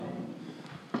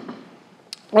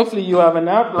Hopefully you have an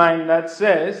outline that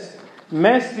says,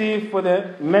 mercy for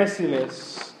the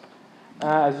merciless.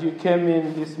 As you came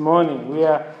in this morning, we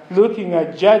are looking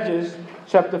at Judges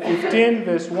chapter 15,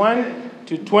 verse 1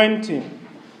 to 20.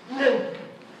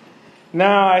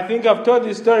 Now, I think I've told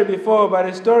this story before, but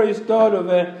the story is told of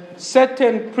a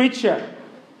certain preacher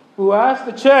who asked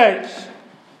the church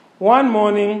one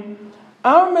morning,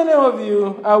 how many of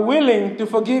you are willing to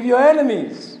forgive your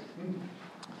enemies?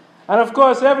 And of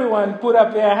course, everyone put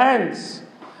up their hands,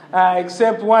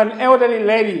 except one elderly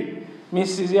lady,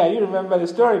 you remember the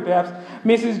story perhaps,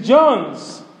 Mrs.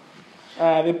 Jones.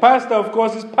 The pastor, of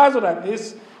course, is puzzled at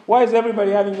this. Why is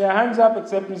everybody having their hands up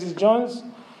except Mrs. Jones?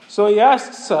 So he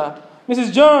asks her,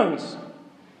 Mrs. Jones,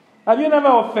 have you never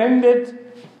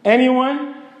offended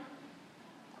anyone?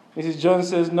 Mrs. Jones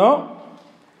says, no,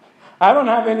 I don't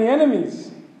have any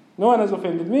enemies. No one has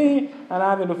offended me, and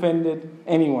I haven't offended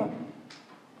anyone.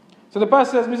 So the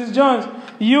pastor says, Mrs. Jones,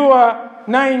 you are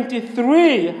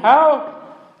 93.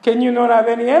 How can you not have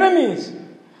any enemies?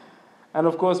 And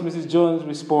of course, Mrs. Jones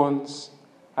responds,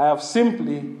 I have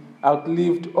simply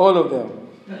outlived all of them.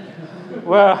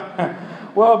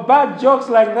 Well, bad jokes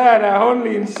like that are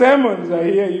only in sermons, I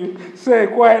hear you say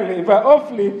quietly, but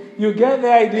hopefully you get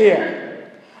the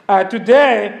idea.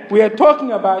 Today, we are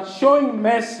talking about showing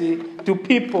mercy to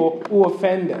people who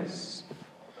offend us.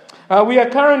 We are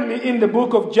currently in the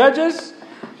book of Judges,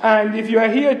 and if you are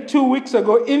here 2 weeks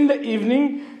ago in the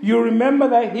evening, you remember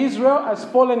that Israel has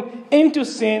fallen into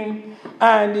sin,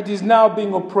 and it is now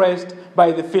being oppressed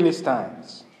by the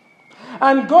Philistines.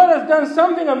 And God has done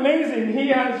something amazing. He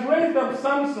has raised up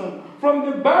Samson from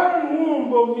the barren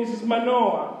womb of Mrs.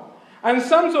 Manoah. And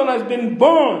Samson has been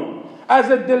born as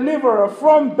a deliverer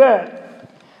from birth.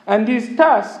 And his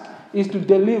task is to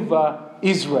deliver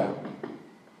Israel.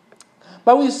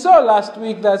 But we saw last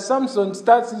week that Samson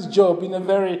starts his job in a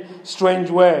very strange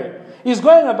way. He's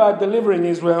going about delivering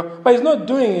Israel, but he's not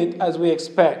doing it as we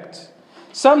expect.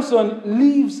 Samson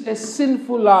lives a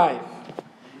sinful life.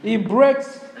 He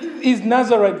breaks his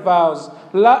Nazarite vows,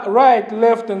 right,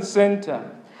 left, and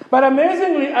center. But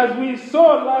amazingly, as we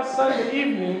saw last Sunday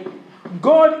evening,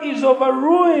 God is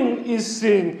overruling his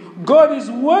sin. God is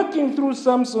working through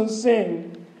Samson's sin.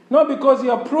 Not because he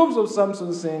approves of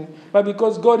Samson's sin, but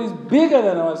because God is bigger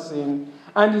than our sin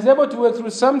and is able to work through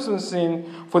Samson's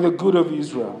sin for the good of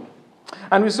Israel.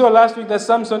 And we saw last week that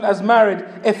Samson has married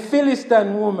a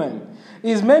Philistine woman.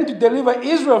 He's meant to deliver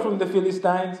Israel from the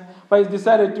Philistines, but he's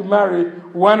decided to marry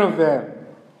one of them.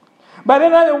 But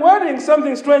then at the wedding,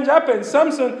 something strange happens.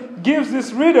 Samson gives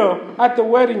this riddle at the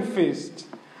wedding feast.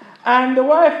 And the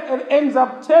wife ends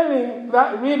up telling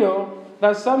that riddle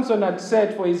that Samson had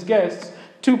said for his guests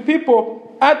to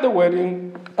people at the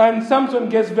wedding, and Samson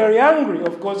gets very angry,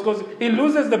 of course, because he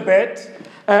loses the bet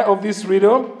of this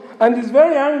riddle, and he's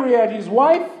very angry at his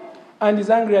wife, and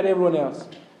he's angry at everyone else.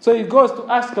 So he goes to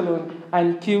Ascalon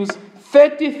and kills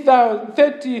 30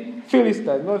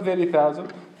 Philistines, not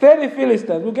 30,000, 30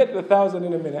 Philistines. We'll get to 1,000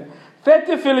 in a minute.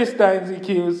 30 Philistines he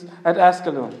kills at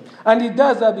Ascalon. And he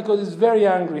does that because he's very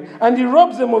angry. And he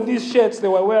robs them of these shirts they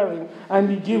were wearing, and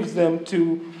he gives them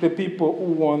to the people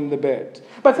who won the bet.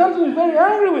 But Samson is very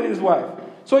angry with his wife.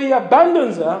 So he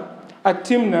abandons her at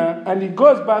Timnah, and he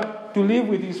goes back to live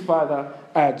with his father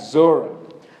at Zorah.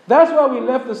 That's why we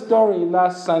left the story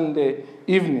last Sunday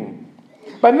evening.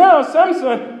 But now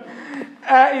Samson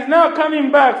is now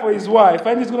coming back for his wife,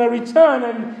 and he's going to return,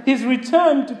 and his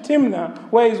return to Timnah,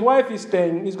 where his wife is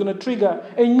staying, is going to trigger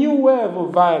a new wave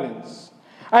of violence.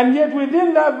 And yet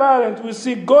within that violence, we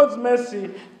see God's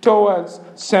mercy towards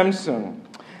Samson.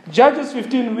 Judges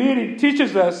 15 really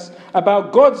teaches us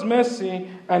about God's mercy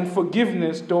and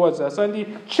forgiveness towards us, and he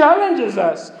challenges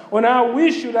us on how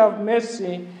we should have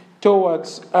mercy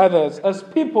towards others as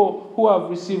people who have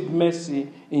received mercy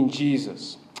in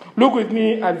Jesus. Look with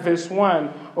me at verse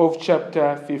 1 of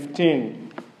chapter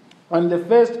 15. And the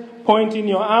first point in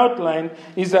your outline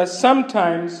is that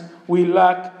sometimes we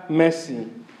lack mercy.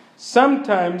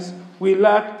 Sometimes we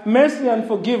lack mercy and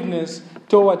forgiveness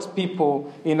towards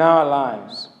people in our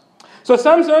lives. So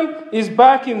Samson is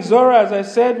back in Zorah, as I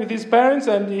said, with his parents,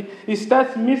 and he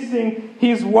starts missing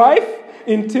his wife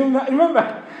in Timnah.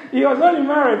 Remember, he was only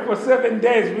married for 7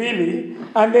 days, really,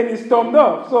 and then he stormed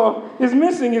off. So he's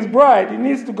missing his bride. He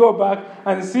needs to go back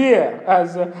and see her,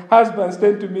 as husbands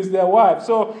tend to miss their wives.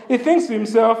 So he thinks to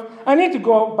himself, I need to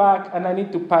go back and I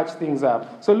need to patch things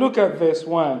up. So look at verse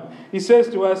 1. He says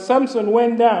to us, Samson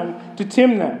went down to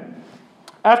Timnah.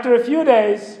 After a few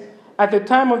days, at the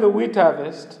time of the wheat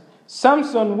harvest,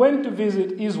 Samson went to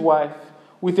visit his wife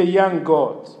with a young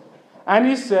goat. And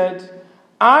he said,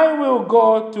 I will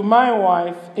go to my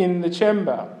wife in the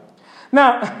chamber.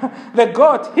 Now, the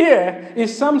goat here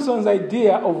is Samson's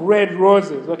idea of red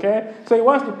roses, okay? So he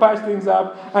wants to patch things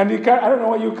up, and I don't know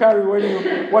what you carry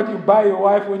what you buy your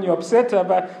wife when you upset her,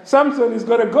 but Samson has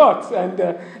got a goat,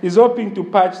 and is hoping to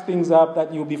patch things up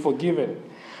that you'll be forgiven.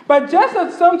 But just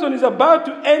as Samson is about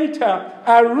to enter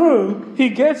a room, he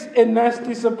gets a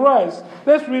nasty surprise.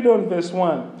 Let's read on verse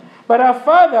 1. But our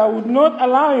father would not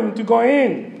allow him to go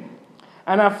in.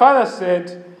 And our father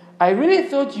said, I really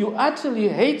thought you utterly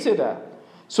hated her,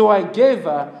 so I gave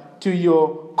her to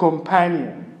your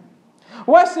companion.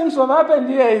 What seems to have happened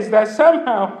here is that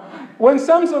somehow, when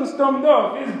Samson stormed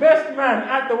off, his best man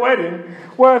at the wedding,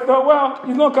 thought,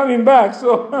 he's not coming back,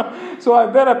 so I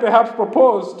better perhaps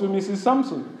propose to Mrs.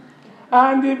 Samson.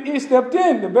 And he stepped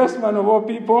in, the best man of all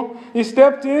people, he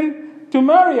stepped in to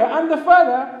marry her, and the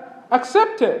father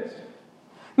accepted.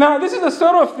 Now, this is the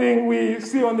sort of thing we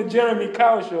see on the Jeremy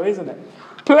Kyle show, isn't it?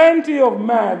 Plenty of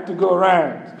mad to go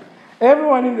around.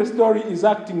 Everyone in the story is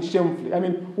acting shamefully. I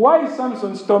mean, why is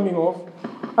Samson storming off?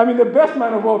 I mean, the best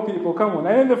man of all people, come on.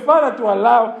 And then the father to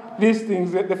allow these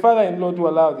things, the father-in-law to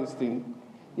allow these things,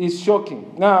 is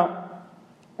shocking. Now,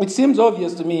 it seems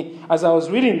obvious to me, as I was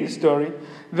reading this story,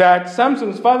 that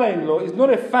Samson's father-in-law is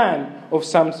not a fan of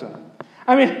Samson.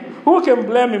 I mean, who can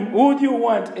blame him? Would you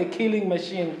want a killing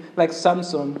machine like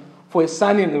Samson for a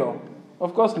son-in-law?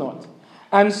 Of course not.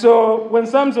 And so when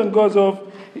Samson goes off,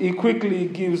 he quickly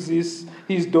gives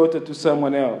his daughter to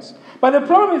someone else. But the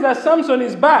problem is that Samson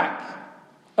is back.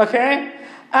 Okay?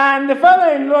 And the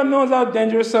father-in-law knows how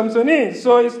dangerous Samson is.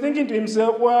 So he's thinking to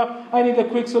himself, well, I need a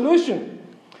quick solution.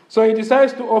 So he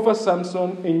decides to offer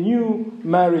Samson a new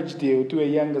marriage deal to a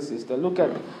younger sister. Look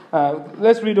at,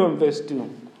 let's read on verse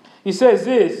 2. He says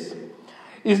this.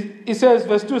 He says,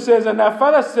 verse 2 says, and our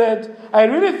father said, I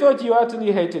really thought you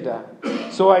utterly hated her,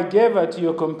 so I gave her to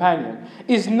your companion.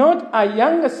 Is not our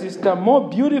younger sister more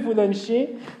beautiful than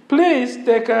she? Please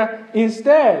take her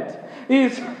instead.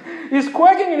 He's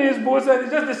quaking in his boots and he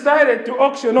just decided to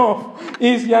auction off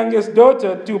his youngest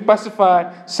daughter to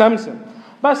pacify Samson.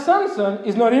 But Samson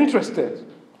is not interested.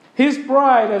 His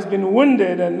pride has been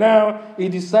wounded, and now he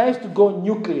decides to go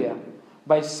nuclear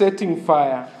by setting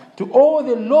fire to all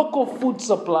the local food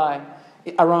supply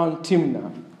around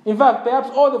Timnah. In fact, perhaps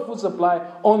all the food supply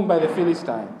owned by the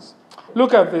Philistines.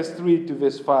 Look at verse 3 to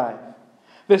verse 5.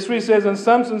 Verse 3 says, and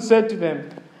Samson said to them,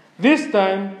 this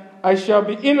time I shall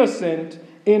be innocent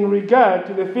in regard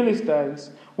to the Philistines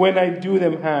when I do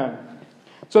them harm.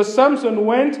 So Samson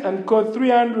went and caught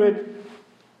 300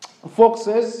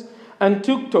 foxes and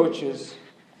took torches.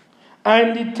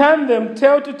 And he turned them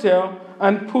tail to tail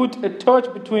and put a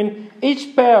torch between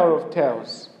each pair of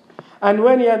tails. And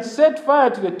when he had set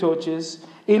fire to the torches,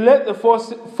 he let the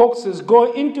foxes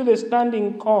go into the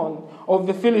standing corn of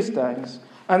the Philistines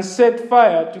and set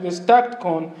fire to the stacked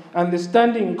corn and the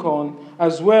standing corn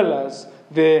as well as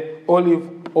the olive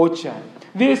orchard.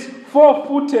 This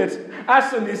four-footed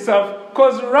ass itself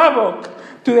caused havoc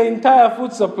to the entire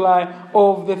food supply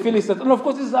of the Philistines. And of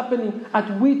course, this is happening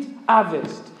at wheat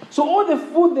harvest. So all the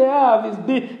food they have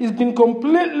is been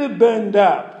completely burned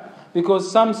up because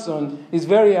Samson is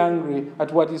very angry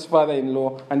at what his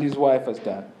father-in-law and his wife has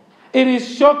done. It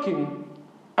is shocking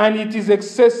and it is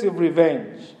excessive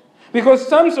revenge because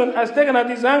Samson has taken out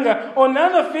his anger on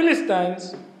other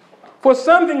Philistines for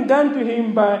something done to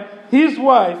him by his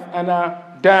wife and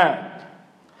her dad.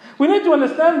 We need to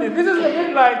understand this. This is a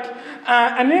bit like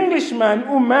an Englishman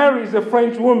who marries a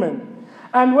French woman.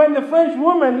 And when the French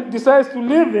woman decides to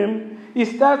leave him, he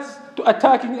starts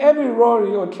attacking every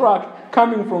lorry or truck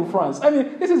coming from France. I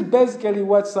mean, this is basically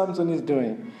what Samson is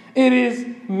doing. It is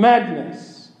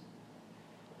madness.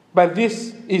 But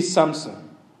this is Samson.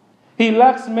 He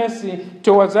lacks mercy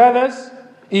towards others.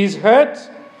 He is hurt.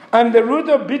 And the root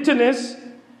of bitterness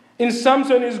in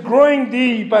Samson is growing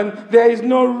deep, and there is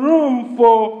no room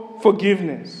for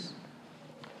forgiveness.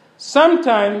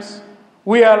 Sometimes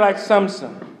we are like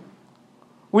Samson.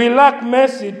 We lack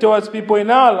mercy towards people in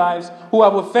our lives who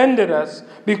have offended us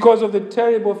because of the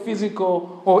terrible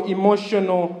physical or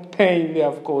emotional pain they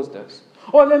have caused us.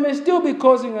 Or they may still be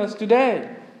causing us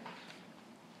today.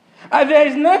 There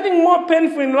is nothing more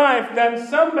painful in life than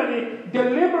somebody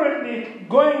deliberately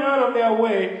going out of their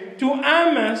way to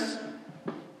harm us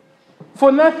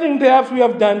for nothing perhaps we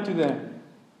have done to them.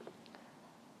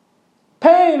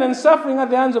 Pain and suffering at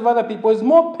the hands of other people is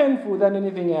more painful than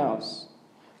anything else.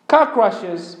 Car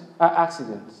crashes are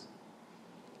accidents.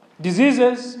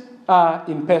 Diseases are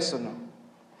impersonal.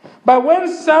 But when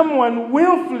someone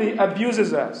willfully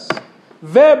abuses us,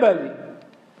 verbally,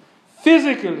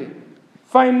 physically,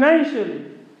 financially,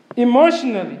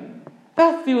 emotionally,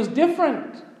 that feels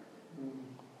different.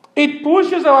 It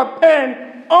pushes our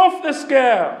pain off the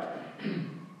scale.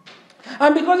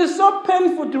 And because it's so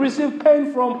painful to receive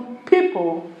pain from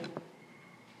people,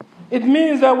 it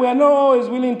means that we are not always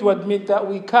willing to admit that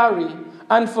we carry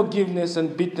unforgiveness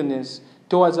and bitterness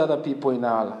towards other people in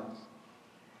our lives.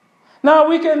 Now,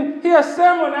 we can hear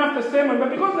sermon after sermon, but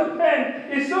because the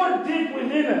pain is so deep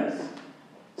within us,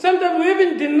 sometimes we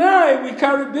even deny we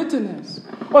carry bitterness.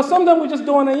 Or sometimes we just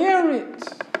don't want to hear it.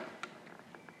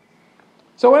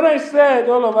 So when I said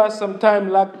all of us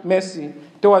sometimes lack mercy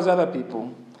towards other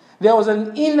people, there was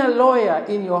an inner lawyer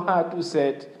in your heart who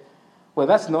said, well,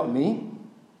 that's not me.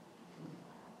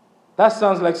 That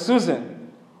sounds like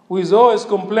Susan, who is always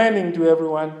complaining to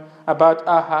everyone about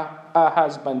how her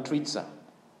husband treats her.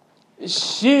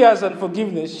 She has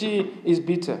unforgiveness. She is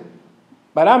bitter.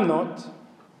 But I'm not.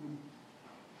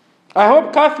 I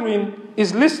hope Catherine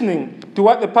is listening to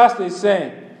what the pastor is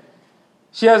saying.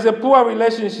 She has a poor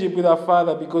relationship with her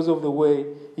father because of the way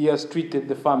he has treated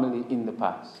the family in the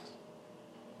past.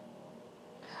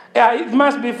 It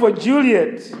must be for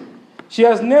Juliet. She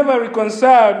has never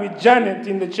reconciled with Janet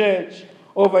in the church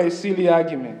over a silly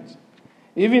argument.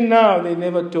 Even now, they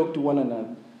never talk to one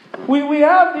another. We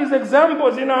have these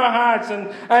examples in our hearts,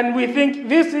 and we think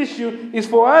this issue is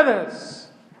for others.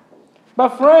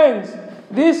 But friends,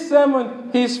 this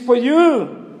sermon is for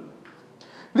you.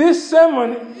 This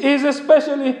sermon is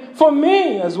especially for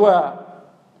me as well.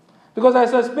 Because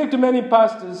as I speak to many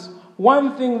pastors,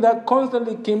 one thing that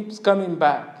constantly keeps coming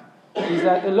back is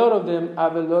that a lot of them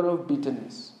have a lot of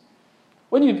bitterness.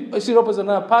 When you sit opposite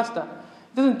another pastor,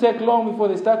 it doesn't take long before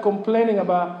they start complaining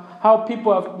about how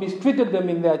people have mistreated them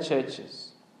in their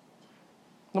churches.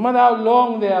 No matter how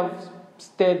long they have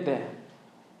stayed there.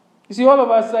 You see, all of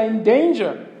us are in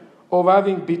danger of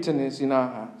having bitterness in our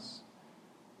hearts.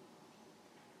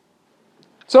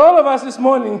 So all of us this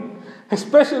morning,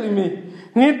 especially me,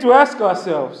 need to ask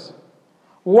ourselves,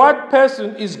 what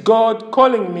person is God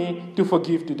calling me to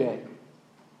forgive today?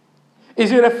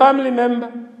 Is it a family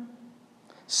member?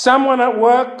 Someone at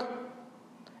work?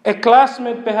 A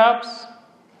classmate perhaps?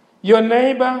 Your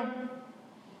neighbor?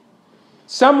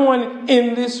 Someone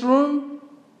in this room?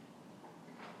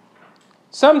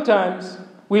 Sometimes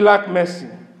we lack mercy.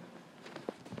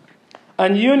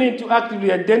 And you need to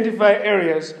actively identify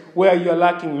areas where you are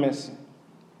lacking mercy.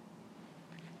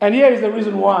 And here is the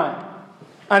reason why.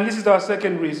 And this is our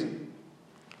second reason.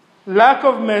 Lack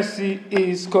of mercy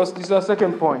is costly. This is our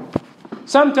second point.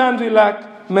 Sometimes we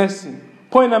lack mercy.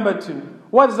 Point number 2.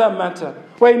 What does that matter?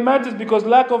 Well, it matters because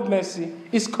lack of mercy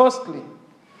is costly.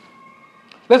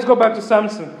 Let's go back to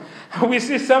Samson. We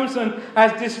see Samson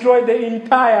has destroyed the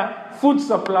entire food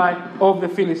supply of the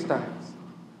Philistines.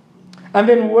 And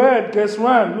then word gets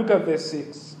round. Look at verse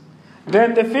 6.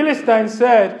 Then the Philistines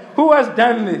said, who has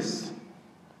done this?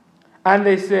 And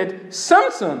they said,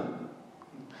 Samson,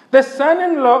 the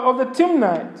son-in-law of the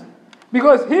Timnite,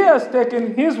 because he has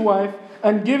taken his wife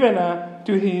and given her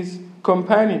to his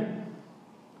companion.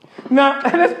 Now,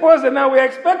 let's pause there. Now, we're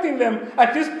expecting them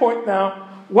at this point now,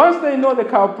 once they know the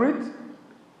culprit,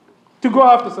 to go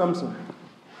after Samson.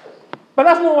 But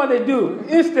that's not what they do.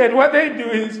 Instead, what they do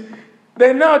is,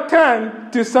 they now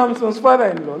turn to Samson's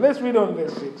father-in-law. Let's read on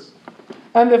verse 6.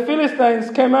 And the Philistines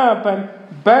came up and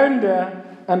burned her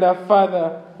and her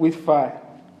father with fire.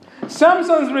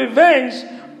 Samson's revenge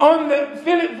on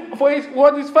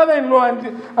what his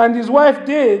father-in-law and his wife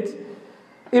did,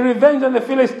 he revenged on the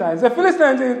Philistines. The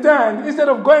Philistines, in turn, instead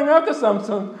of going after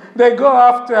Samson, they go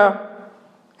after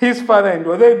his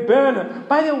father-in-law. They burn him.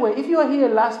 By the way, if you were here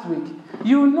last week,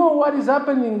 you know what has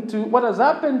happened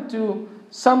to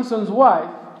Samson's wife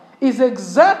is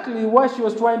exactly what she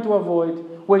was trying to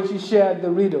avoid when she shared the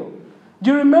riddle.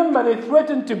 Do you remember they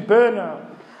threatened to burn her?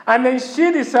 And then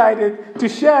she decided to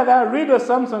share that riddle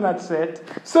Samson had said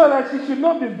so that she should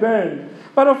not be burned.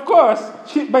 But of course,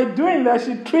 by doing that,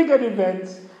 she triggered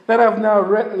events that have now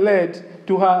led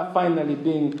to her finally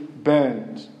being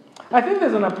burned. I think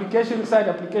there's an side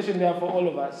application there for all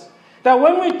of us. That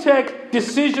when we take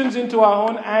decisions into our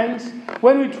own hands,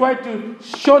 when we try to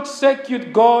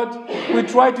short-circuit God, we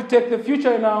try to take the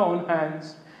future in our own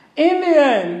hands, in the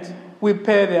end, we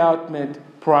pay the ultimate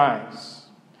price.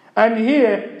 And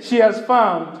here, she has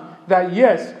found that,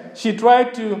 yes, she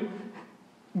tried to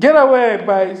get away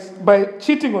by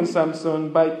cheating on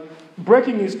Samson, by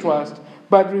breaking his trust,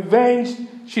 but revenge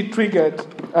she triggered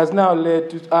has now led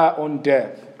to her own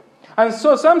death. And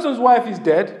so Samson's wife is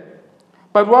dead.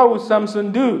 But what would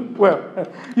Samson do? Well,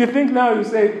 you think now you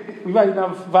say, we've had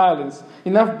enough violence,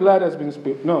 enough blood has been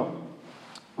spilled. No.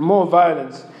 more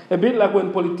violence. A bit like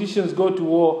when politicians go to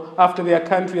war after their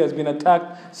country has been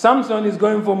attacked. Samson is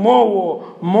going for more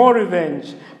war, more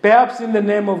revenge, perhaps in the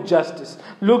name of justice.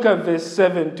 Look at verse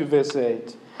 7 to verse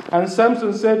 8. And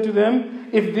Samson said to them,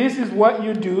 "If this is what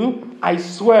you do, I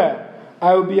swear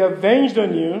I will be avenged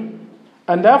on you,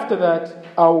 and after that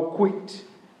I will quit."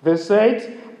 Verse 8,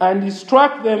 and he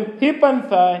struck them hip and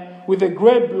thigh with a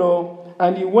great blow,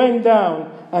 and he went down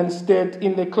and stayed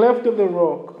in the cleft of the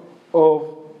rock of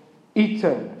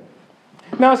Etam.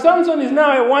 Now Samson is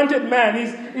now a wanted man.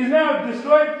 He's now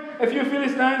destroyed a few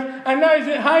Philistines, and now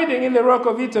he's hiding in the rock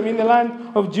of Etam in the land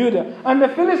of Judah. And the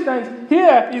Philistines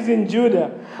here is in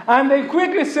Judah. And they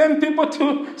quickly send people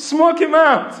to smoke him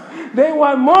out. They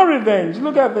want more revenge.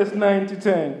 Look at verse 9 to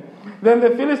 10. Then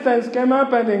the Philistines came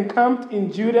up and encamped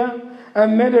in Judah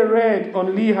and made a raid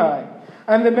on Lehi.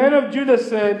 And the men of Judah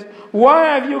said, "Why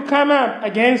have you come up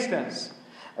against us?"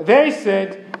 They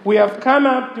said, "We have come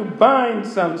up to bind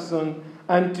Samson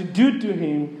and to do to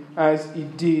him as he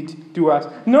did to us."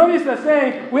 Notice they're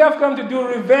saying, we have come to do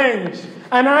revenge.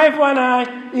 An eye for an eye.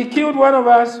 He killed one of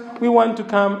us. We want to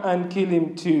come and kill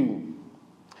him too.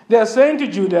 They are saying to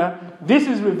Judah, this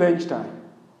is revenge time.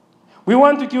 We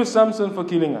want to kill Samson for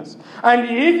killing us. And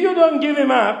if you don't give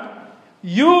him up,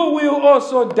 you will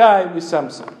also die with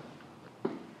Samson.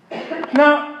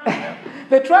 Now,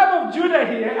 the tribe of Judah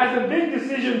here has a big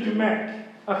decision to make.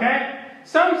 Okay?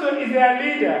 Samson is their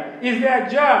leader, is their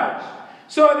judge.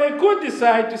 So they could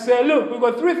decide to say, look, we've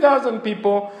got 3,000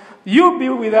 people, you be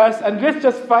with us, and let's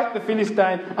just fight the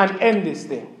Philistine and end this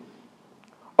thing.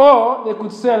 Or they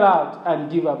could sell out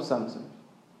and give up Samson.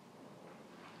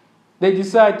 They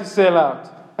decide to sell out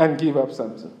and give up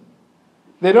Samson.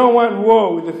 They don't want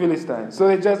war with the Philistines, so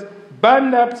they just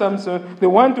band up Samson. They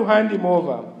want to hand him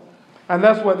over. And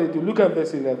that's what they do. Look at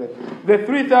verse 11. The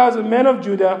 3,000 men of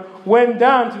Judah went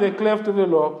down to the cleft of the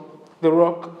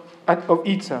rock of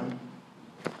Etam,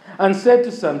 and said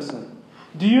to Samson,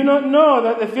 "Do you not know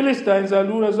that the Philistines are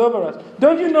rulers over us?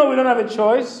 Don't you know we don't have a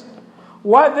choice?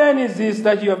 What then is this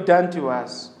that you have done to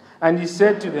us?" And he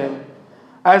said to them,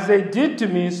 "As they did to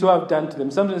me, so I've done to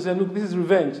them." Samson said, look, this is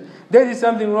revenge. They did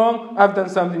something wrong, I've done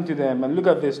something to them. And look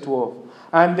at verse 12.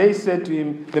 And they said to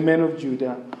him, the men of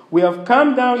Judah, "We have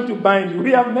come down to bind you.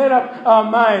 We have made up our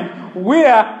mind. We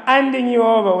are handing you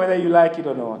over whether you like it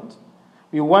or not.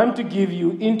 We want to give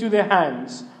you into the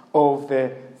hands of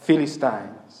the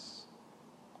Philistines."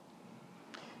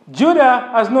 Judah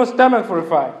has no stomach for a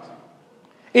fight.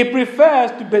 It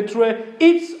prefers to betray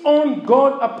its own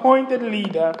God-appointed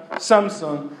leader,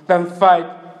 Samson, than fight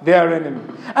their enemy.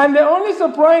 And the only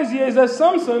surprise here is that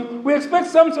Samson, we expect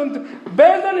Samson to,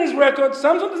 based on his record,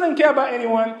 Samson doesn't care about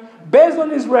anyone. Based on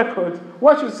his record,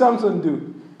 what should Samson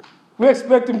do? We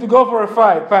expect him to go for a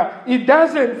fight, but he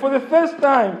doesn't. For the first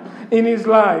time in his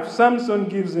life, Samson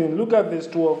gives in. Look at verse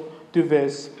 12 to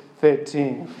verse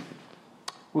 13.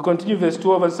 We continue verse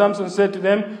 12. And Samson said to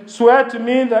them, "Swear to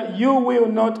me that you will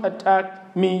not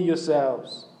attack me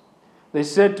yourselves." They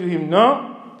said to him,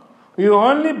 "No, we will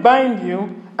only bind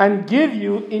you and give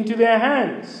you into their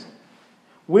hands.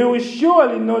 We will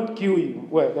surely not kill you."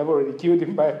 Well, they've already killed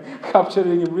him by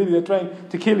capturing him. Really, they're trying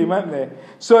to kill him, aren't they?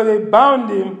 So they bound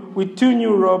him with 2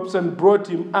 new ropes and brought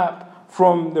him up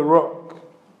from the rock.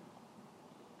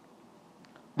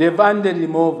 They've handed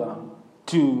him over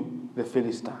to the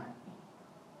Philistine.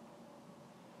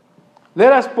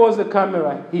 Let us pause the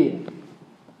camera here.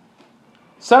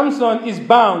 Samson is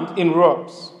bound in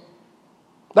ropes.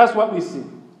 That's what we see.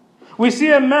 We see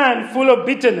a man full of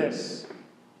bitterness.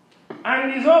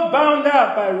 And he's all bound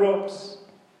up by ropes.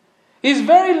 He's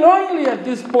very lonely at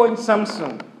this point,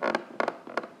 Samson.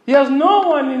 He has no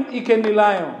one he can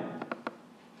rely on.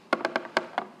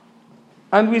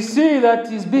 And we see that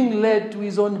he's being led to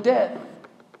his own death.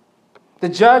 The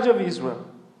judge of Israel.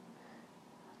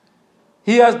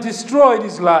 He has destroyed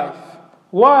his life.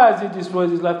 Why has he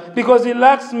destroyed his life? Because he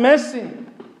lacks mercy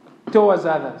towards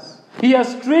others. He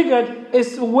has triggered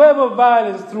a wave of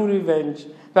violence through revenge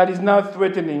that is now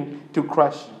threatening to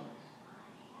crush him.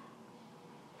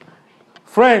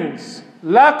 Friends,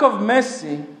 lack of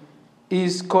mercy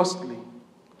is costly.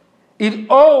 It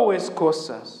always costs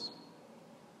us.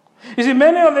 You see,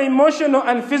 many of the emotional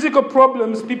and physical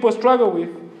problems people struggle with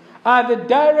are the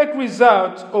direct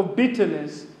result of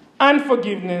bitterness,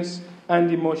 unforgiveness,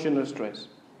 and emotional stress.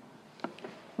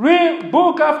 Read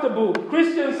book after book.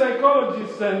 Christian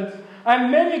psychologists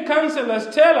and many counselors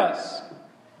tell us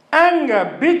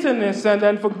anger, bitterness, and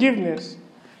unforgiveness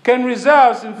can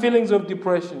result in feelings of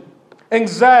depression,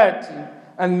 anxiety,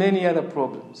 and many other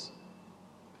problems.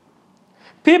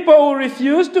 People who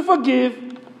refuse to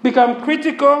forgive become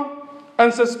critical,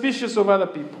 and suspicious of other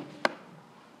people.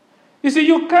 You see,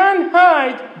 you can't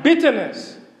hide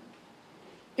bitterness.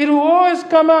 It will always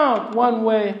come out one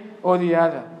way or the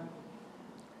other.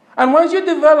 And once you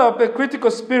develop a critical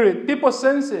spirit, people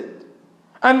sense it.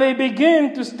 And they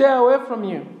begin to stay away from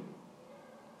you.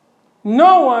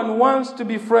 No one wants to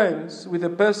be friends with a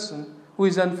person who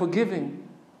is unforgiving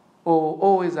or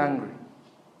always angry.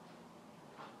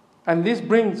 And this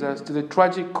brings us to the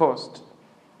tragic cost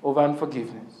of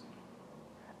unforgiveness.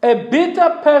 A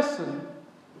bitter person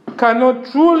cannot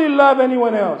truly love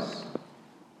anyone else,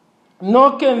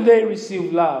 nor can they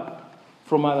receive love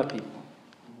from other people.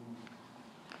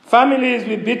 Families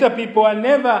with bitter people are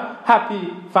never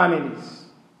happy families.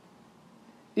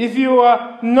 If you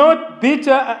are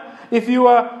bitter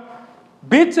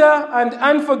and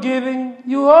unforgiving,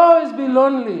 you will always be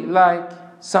lonely like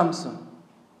Samson.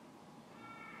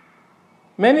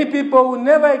 Many people who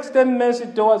never extend mercy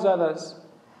towards others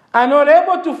are not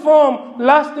able to form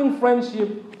lasting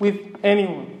friendship with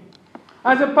anyone.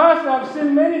 As a pastor, I've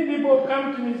seen many people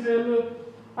come to me and say, look,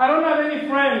 I don't have any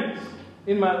friends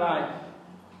in my life.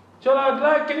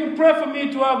 Chola, can you pray for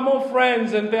me to have more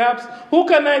friends, and perhaps who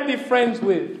can I be friends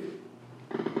with?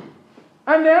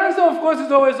 And the answer, of course,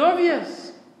 is always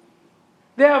obvious.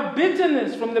 They have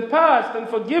bitterness from the past and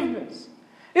forgiveness.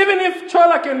 Even if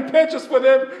Chola can purchase for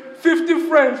them 50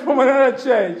 friends from another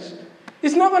church,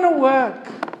 it's not going to work.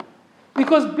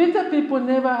 Because bitter people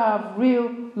never have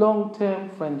real long-term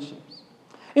friendships.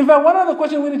 In fact, one of the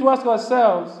questions we need to ask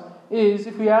ourselves is,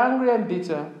 if we are angry and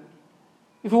bitter,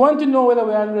 if we want to know whether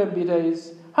we're angry and bitter,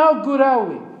 is how good are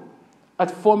we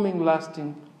at forming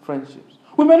lasting friendships?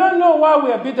 We may not know why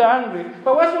we are bitter angry,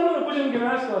 but what's one of the questions we can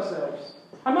ask ourselves?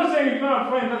 I'm not saying if you're not a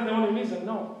friend, that's the only reason.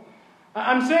 No.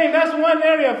 I'm saying that's one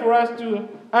area for us to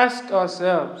ask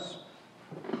ourselves.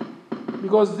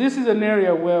 Because this is an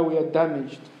area where we are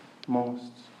damaged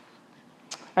most.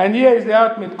 And here is the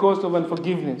ultimate cost of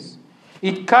unforgiveness.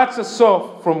 It cuts us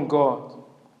off from God.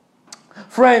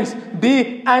 Friends,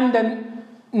 be under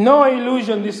no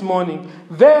illusion this morning.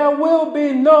 There will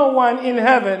be no one in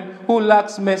heaven who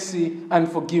lacks mercy and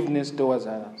forgiveness towards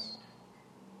others.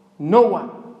 No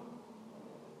one.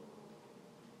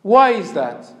 Why is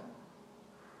that?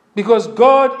 Because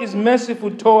God is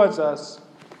merciful towards us,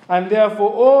 and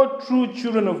therefore all true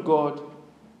children of God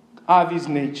have His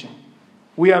nature.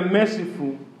 We are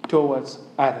merciful towards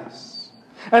others.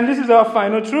 And this is our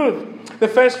final truth. The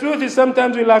first truth is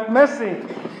sometimes we lack mercy.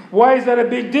 Why is that a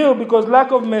big deal? Because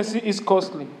lack of mercy is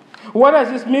costly. What does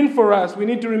this mean for us? We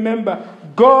need to remember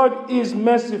God is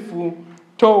merciful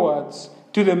towards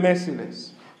to the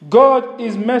merciless. God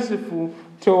is merciful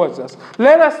towards us.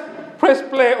 Let us press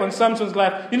play on Samson's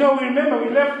life. You know, we remember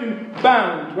we left him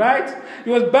bound, right?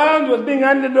 He was bound, was being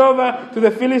handed over to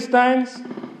the Philistines.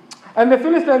 And the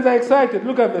Philistines are excited.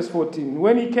 Look at verse 14.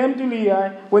 When he came to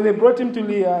Lehi, when they brought him to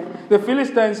Lehi, the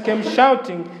Philistines came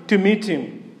shouting to meet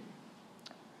him.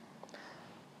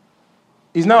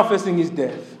 He's now facing his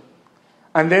death.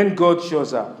 And then God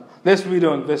shows up. Let's read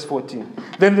on verse 14.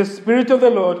 Then the Spirit of the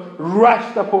Lord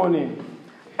rushed upon him,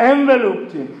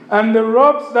 enveloped him, and the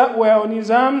ropes that were on his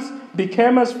arms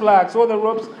became as flax. All the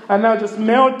ropes are now just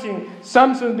melting.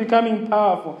 Samson becoming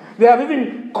powerful. They have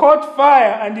even caught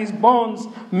fire, and his bones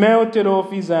melted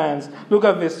off his hands. Look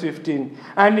at verse 15.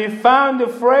 And he found a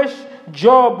fresh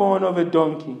jawbone of a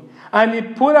donkey. And he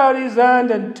put out his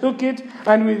hand and took it,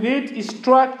 and with it he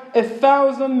struck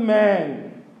 1,000 men.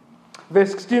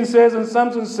 Verse 16 says, and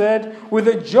Samson said, with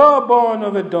the jawbone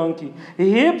of a donkey,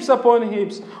 heaps upon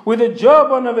heaps, with the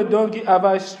jawbone of a donkey have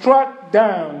I struck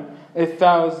down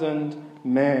 1,000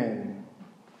 men.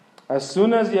 As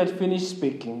soon as he had finished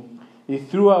speaking, he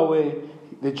threw away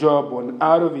the jawbone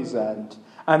out of his hand.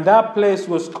 And that place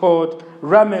was called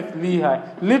Ramath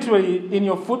Lehi. Literally, in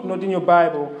your footnote in your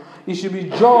Bible, it should be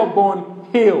Jawbone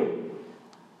Hill.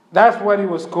 That's what it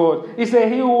was called. It's a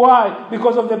hill. Why?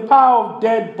 Because of the power of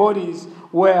dead bodies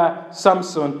where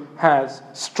Samson has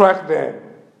struck them.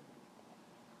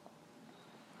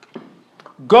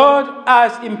 God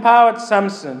has empowered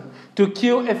Samson to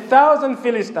kill 1,000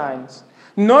 Philistines,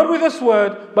 not with a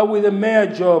sword, but with a mere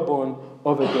jawbone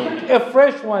of a donkey. A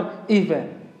fresh one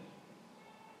even.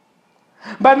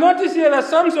 But notice here that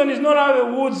Samson is not out of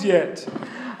the woods yet.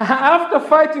 After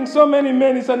fighting so many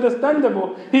men, it's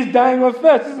understandable he's dying of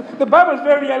thirst. The Bible is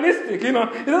very realistic, He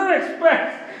doesn't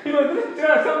expect, this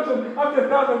Samson, after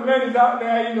 1,000 men is out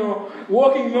there,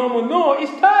 walking normal. No, he's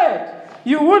tired.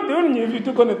 You would, wouldn't you, if you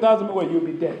took on 1,000 men? Well, you'd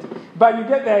be dead. But you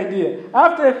get the idea.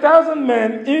 After 1,000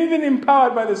 men, even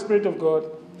empowered by the Spirit of God,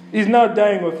 he's now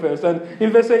dying of thirst. And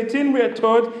in verse 18, we are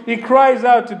told he cries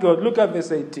out to God. Look at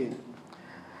verse 18.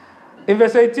 In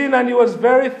verse 18, and he was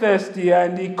very thirsty,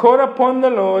 and he called upon the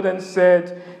Lord and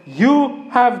said, you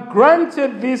have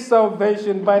granted this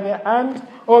salvation by the hand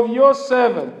of your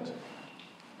servant.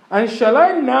 And shall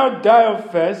I now die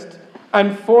of thirst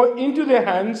and fall into the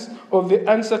hands of the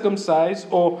uncircumcised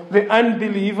or the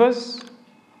unbelievers?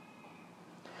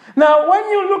 Now, when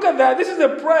you look at that, this is a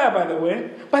prayer, by the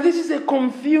way, but this is a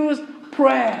confused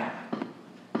prayer.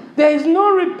 There is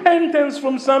no repentance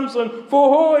from Samson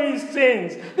for all his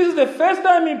sins. This is the first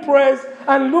time he prays,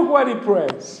 and look what he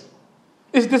prays.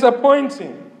 It's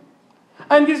disappointing.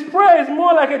 And his prayer is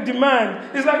more like a demand.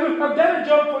 It's like, look, I've done a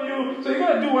job for you, so you've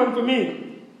got to do one for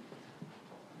me.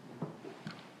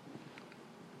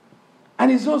 And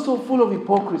it's also full of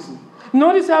hypocrisy.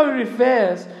 Notice how he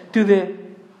refers to the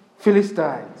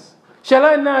Philistines. Shall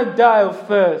I now die of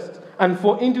thirst and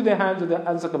fall into the hands of the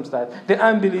uncircumcised, the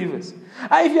unbelievers?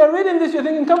 If you're reading this, you're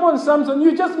thinking, come on, Samson,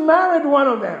 you just married one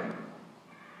of them.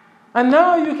 And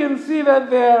now you can see that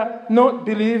they're not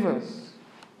believers.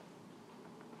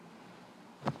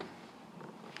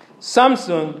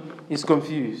 Samson is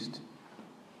confused.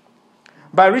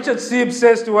 But Richard Sibbes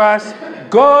says to us,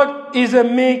 God is a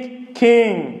meek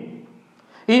king.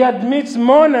 He admits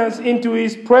mourners into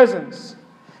his presence.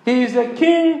 He is a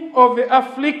king of the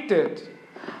afflicted.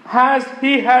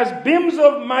 He has beams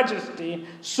of majesty,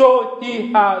 so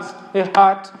he has a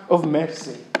heart of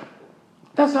mercy.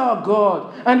 That's our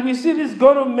God. And we see this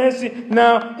God of mercy.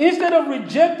 Now, instead of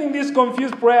rejecting this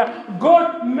confused prayer,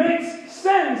 God makes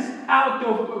sense out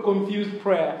of a confused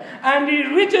prayer. And he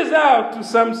reaches out to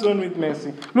Samson with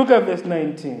mercy. Look at verse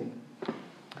 19.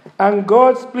 And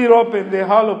God split open the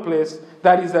hollow place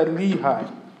that is at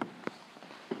Lehi.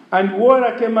 And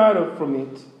water came out from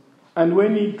it. And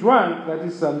when he drank, that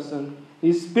is Samson,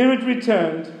 his spirit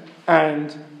returned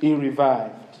and he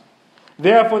revived.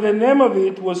 Therefore the name of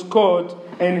it was called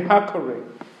En-Hakkore.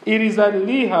 It is at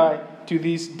Lehi to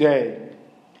this day.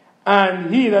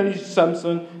 And he, that is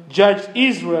Samson, judged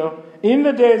Israel in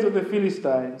the days of the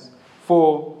Philistines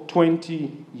for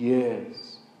 20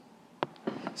 years.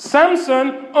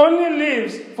 Samson only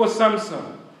lives for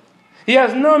Samson. He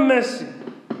has no mercy.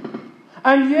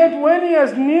 And yet when he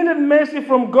has needed mercy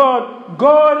from God,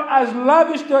 God has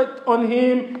lavished it on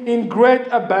him in great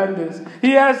abundance.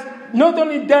 He has not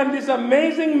only done this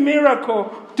amazing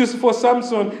miracle for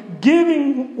Samson,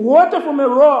 giving water from a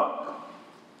rock,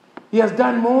 he has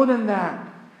done more than that.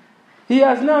 He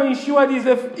has now ensured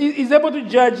he's able to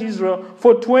judge Israel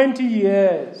for 20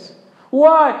 years.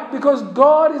 Why? Because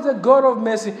God is a God of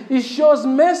mercy. He shows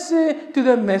mercy to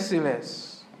the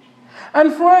merciless.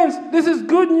 And friends, this is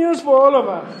good news for all of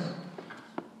us.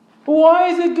 Why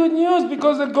is it good news?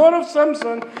 Because the God of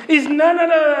Samson is none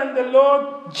other than the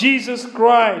Lord Jesus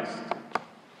Christ,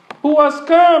 who has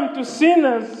come to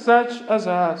sinners such as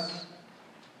us.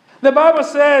 The Bible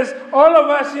says all of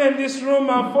us here in this room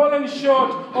are fallen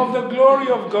short of the glory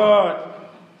of God.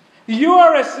 You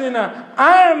are a sinner.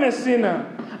 I am a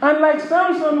sinner. And like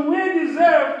Samson, we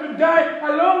deserve to die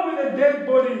along with the dead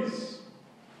bodies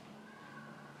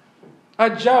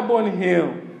at Jabon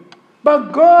Hill.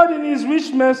 But God in his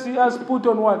rich mercy has put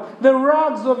on what? The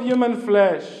rags of human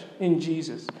flesh in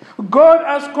Jesus. God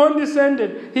has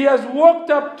condescended. He has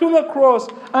walked up to the cross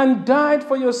and died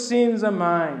for your sins and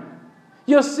mine.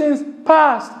 Your sins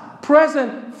past,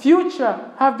 present,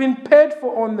 future have been paid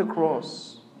for on the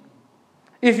cross.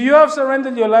 If you have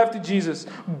surrendered your life to Jesus,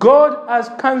 God has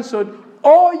cancelled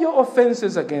all your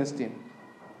offenses against him.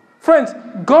 Friends,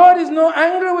 God is not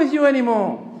angry with you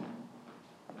anymore.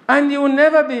 And he will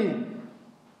never be.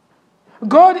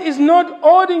 God is not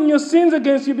holding your sins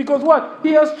against you because what?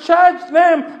 He has charged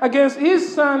them against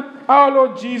his Son, our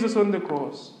Lord Jesus, on the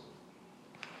cross.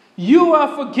 You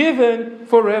are forgiven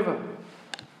forever.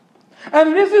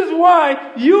 And this is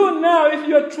why you now, if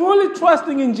you are truly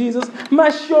trusting in Jesus,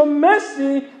 must show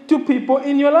mercy to people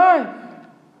in your life.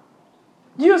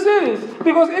 Do you see this?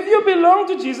 Because if you belong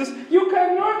to Jesus, you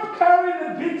cannot carry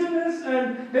the bitterness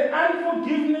and the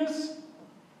unforgiveness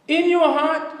in your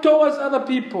heart towards other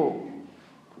people,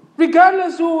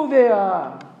 regardless who they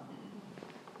are.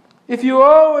 If you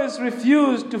always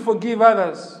refuse to forgive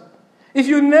others, if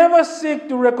you never seek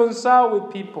to reconcile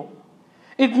with people,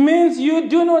 it means you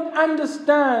do not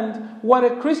understand what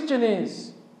a Christian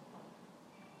is.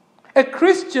 A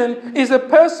Christian is a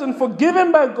person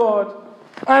forgiven by God,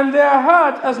 and their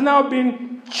heart has now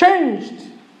been changed.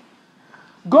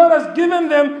 God has given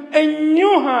them a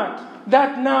new heart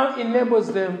that now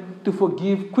enables them to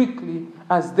forgive quickly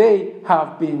as they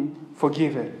have been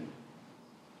forgiven.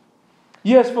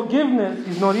 Yes, forgiveness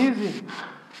is not easy.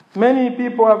 Many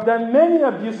people have done many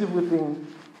abusive things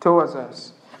towards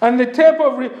us. And the tape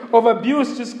of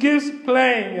abuse just keeps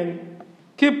playing and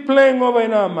keep playing over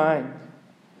in our mind.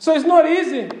 So it's not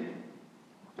easy.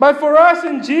 But for us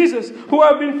in Jesus, who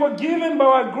have been forgiven by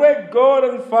our great God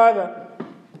and Father,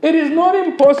 it is not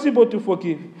impossible to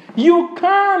forgive. You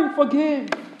can forgive.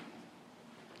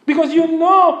 Because you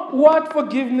know what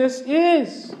forgiveness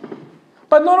is.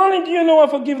 But not only do you know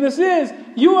what forgiveness is,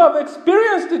 you have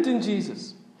experienced it in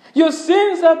Jesus. Your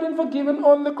sins have been forgiven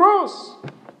on the cross.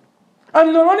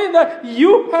 And not only that,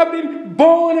 you have been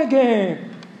born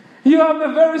again. You have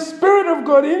the very Spirit of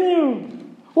God in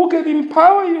you who can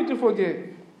empower you to forgive.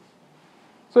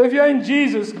 So if you're in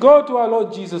Jesus, go to our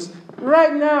Lord Jesus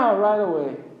right now, right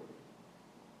away.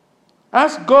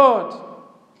 Ask God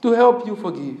to help you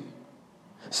forgive.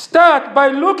 Start by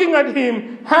looking at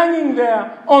Him hanging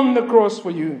there on the cross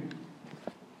for you.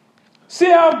 See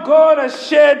how God has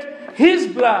shed His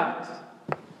blood.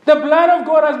 The blood of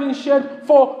God has been shed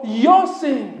for your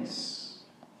sins.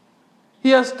 He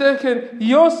has taken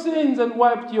your sins and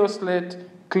wiped your slate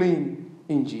clean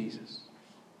in Jesus.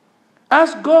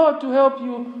 Ask God to help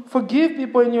you forgive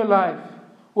people in your life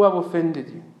who have offended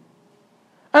you.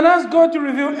 And ask God to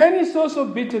reveal any source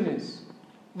of bitterness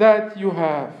that you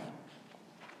have.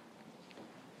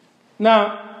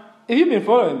 Now, if you've been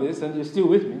following this and you're still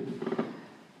with me,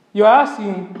 you're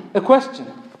asking a question.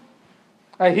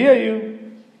 I hear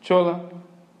you, Chola.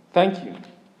 Thank you.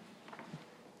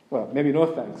 Well, maybe no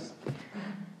thanks.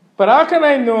 But how can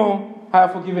I know I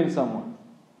have forgiven someone?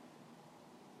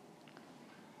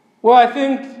 Well, I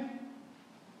think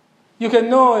you can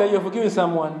know that you're forgiving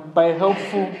someone by a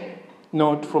helpful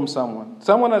note from someone.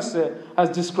 Someone has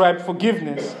described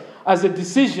forgiveness as a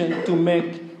decision to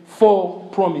make 4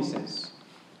 promises.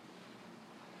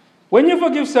 When you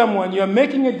forgive someone, you're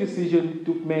making a decision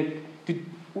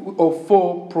of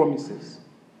 4 promises.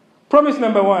 Promise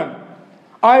number 1,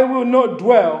 I will not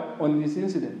dwell on this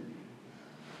incident.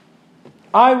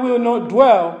 I will not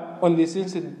dwell on this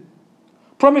incident.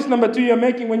 Promise number 2 you're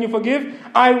making when you forgive,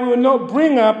 I will not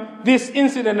bring up this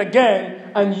incident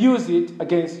again and use it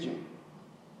against you.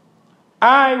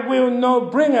 I will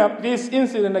not bring up this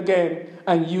incident again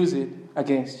and use it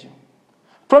against you.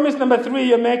 Promise number 3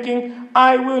 you're making,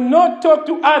 I will not talk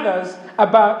to others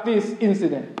about this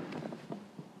incident.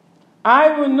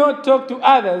 I will not talk to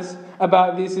others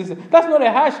about this incident. That's not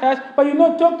a hush-hush, but you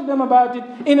not talk to them about it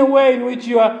in a way in which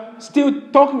you are still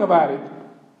talking about it.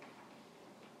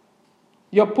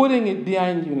 You're putting it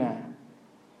behind you now.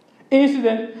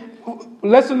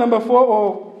 Lesson number 4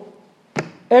 or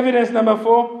evidence number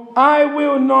 4, I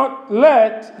will not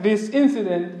let this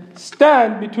incident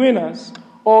stand between us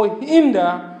or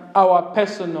hinder our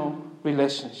personal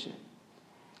relationship.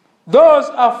 Those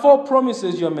are 4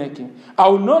 promises you're making. I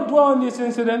will not dwell on this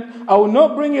incident. I will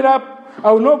not bring it up.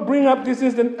 I will not bring up this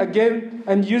incident again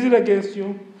and use it against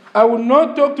you. I will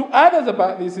not talk to others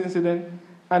about this incident.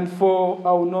 And 4,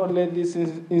 I will not let this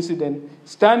incident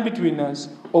stand between us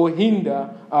or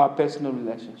hinder our personal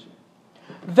relationship.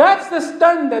 That's the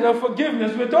standard of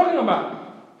forgiveness we're talking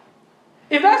about.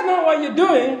 If that's not what you're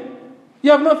doing,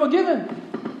 you have not forgiven.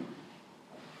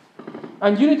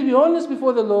 And you need to be honest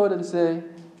before the Lord and say,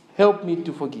 help me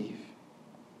to forgive.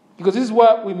 Because this is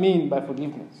what we mean by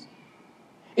forgiveness.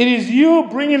 It is you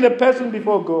bringing the person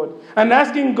before God and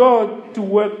asking God to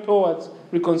work towards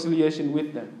reconciliation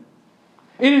with them.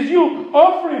 It is you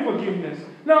offering forgiveness.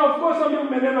 Now, of course, some people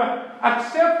may never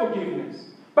accept forgiveness.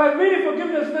 But really,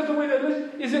 forgiveness, that's the way that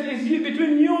is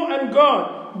between you and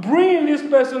God. Bringing this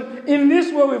person in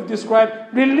this way we've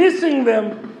described, releasing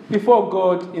them before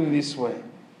God in this way.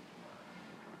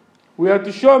 We have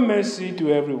to show mercy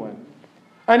to everyone.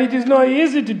 And it is not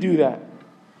easy to do that.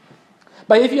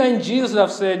 But if you are in Jesus,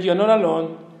 I've said you're not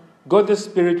alone. God the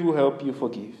Spirit will help you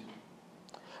forgive.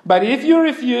 But if you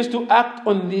refuse to act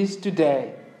on this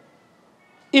today,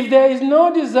 if there is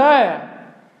no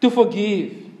desire to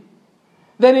forgive,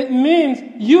 then it means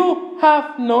you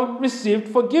have not received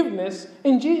forgiveness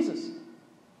in Jesus.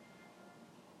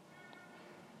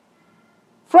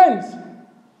 Friends,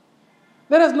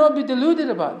 let us not be deluded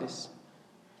about this.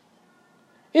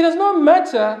 It does not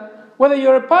matter whether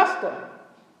you're a pastor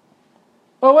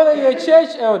or whether you're a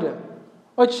church elder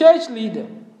or church leader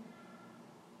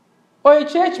or a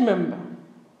church member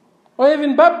or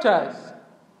even baptized.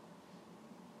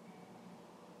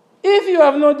 If you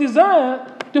have no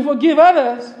desire to forgive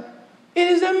others, it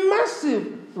is a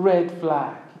massive red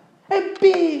flag. A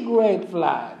big red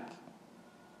flag.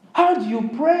 How do you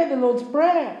pray the Lord's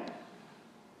Prayer?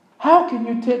 How can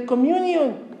you take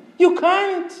communion? You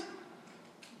can't.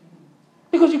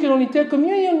 Because you can only take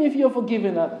communion if you're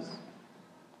forgiving others.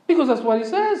 Because that's what it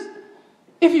says.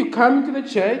 If you come into the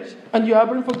church and you are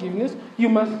bringing forgiveness, you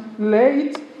must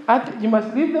you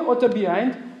must leave the altar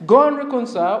behind, go and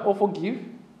reconcile or forgive,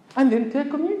 and then take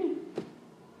communion.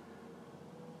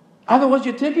 Otherwise,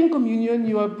 you're taking communion,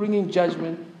 you are bringing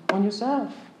judgment on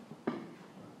yourself.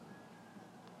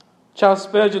 Charles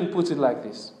Spurgeon puts it like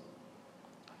this: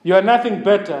 you are nothing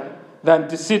better than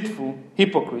deceitful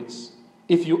hypocrites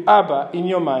if you harbor in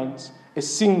your minds a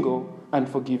single and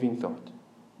forgiving thought.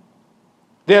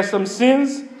 There are some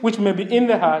sins which may be in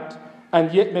the heart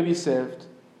and yet may be saved.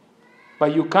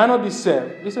 But you cannot be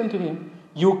saved. Listen to him.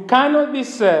 You cannot be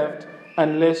saved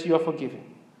unless you are forgiven.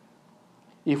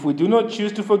 If we do not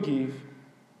choose to forgive,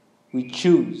 we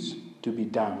choose to be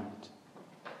damned.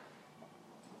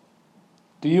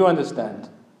 Do you understand?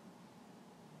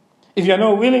 If you are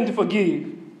not willing to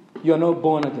forgive, you are not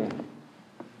born again.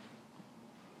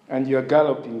 And you are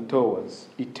galloping towards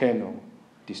eternal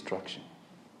destruction.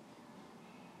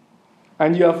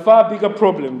 And you have far bigger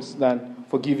problems than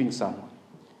forgiving someone.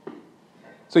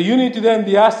 So you need to then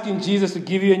be asking Jesus to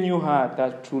give you a new heart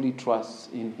that truly trusts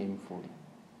in him fully.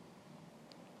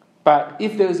 But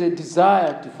if there is a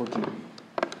desire to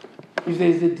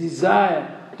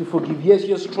forgive, yes,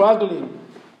 you're struggling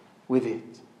with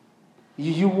it.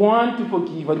 You want to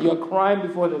forgive and you're crying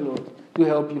before the Lord to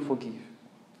help you forgive.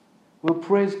 Well,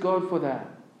 praise God for that.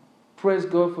 Praise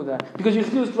God for that. Because you're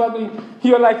still struggling.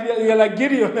 You're like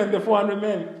Gideon and the 400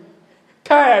 men.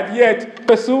 Tired yet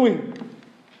pursuing.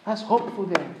 That's hopeful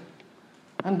there.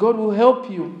 And God will help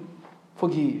you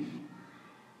forgive.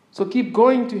 So keep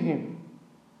going to him.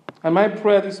 And my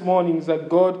prayer this morning is that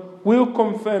God will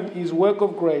confirm his work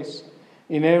of grace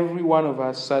in every one of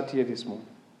us sat here this morning,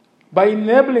 by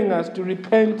enabling us to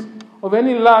repent of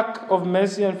any lack of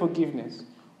mercy and forgiveness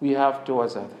we have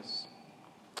towards others.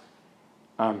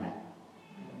 Amen.